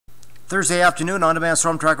Thursday afternoon, on-demand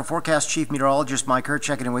storm tracker forecast. Chief Meteorologist Mike Hurt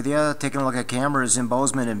checking in with you. Taking a look at cameras in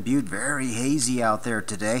Bozeman and Butte. Very hazy out there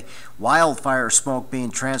today. Wildfire smoke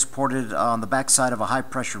being transported on the backside of a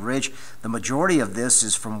high-pressure ridge. The majority of this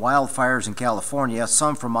is from wildfires in California,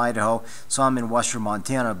 some from Idaho, some in western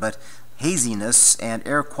Montana, but haziness and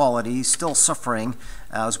air quality still suffering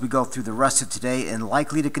as we go through the rest of today and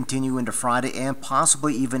likely to continue into Friday and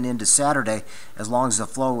possibly even into Saturday as long as the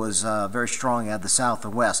flow is very strong out of the south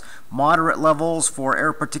and west. Moderate levels for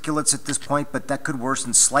air particulates at this point, but that could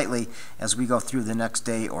worsen slightly as we go through the next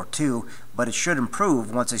day or two, but it should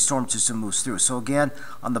improve once a storm system moves through. So again,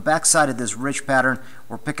 on the backside of this ridge pattern,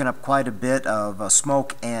 we're picking up quite a bit of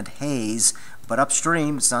smoke and haze. But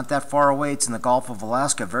upstream, it's not that far away. It's in the Gulf of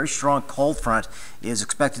Alaska. A very strong cold front is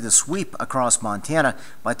expected to sweep across Montana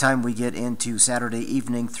by the time we get into Saturday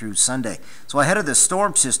evening through Sunday. So ahead of the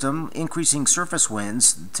storm system, increasing surface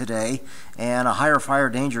winds today and a higher fire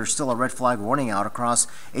danger, still a red flag warning out across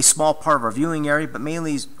a small part of our viewing area, but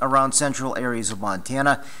mainly around central areas of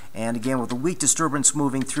Montana. And again, with a weak disturbance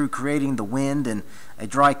moving through, creating the wind and a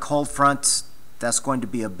dry cold front, that's going to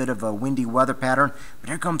be a bit of a windy weather pattern, but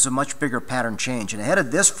here comes a much bigger pattern change. And ahead of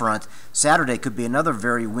this front, Saturday could be another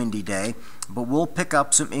very windy day, but we'll pick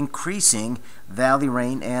up some increasing valley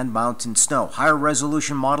rain and mountain snow. Higher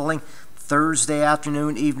resolution modeling Thursday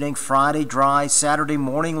afternoon, evening, Friday dry, Saturday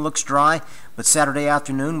morning looks dry, but Saturday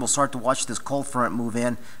afternoon we'll start to watch this cold front move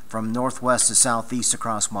in from northwest to southeast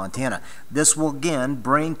across Montana. This will again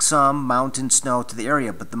bring some mountain snow to the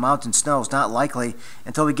area, but the mountain snow is not likely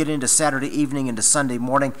until we get into Saturday evening into Sunday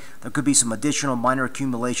morning. There could be some additional minor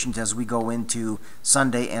accumulations as we go into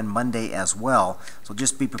Sunday and Monday as well. So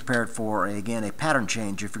just be prepared for, again, a pattern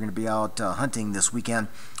change if you're going to be out hunting this weekend,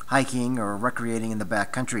 hiking or recreating in the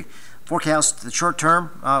backcountry. Forecast, the short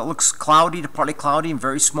term, looks cloudy to partly cloudy and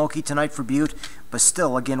very smoky tonight for Butte, but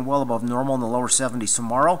still, again, well above normal in the lower 70s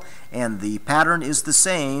tomorrow. And the pattern is the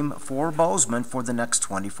same for Bozeman for the next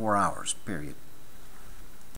 24 hours, period.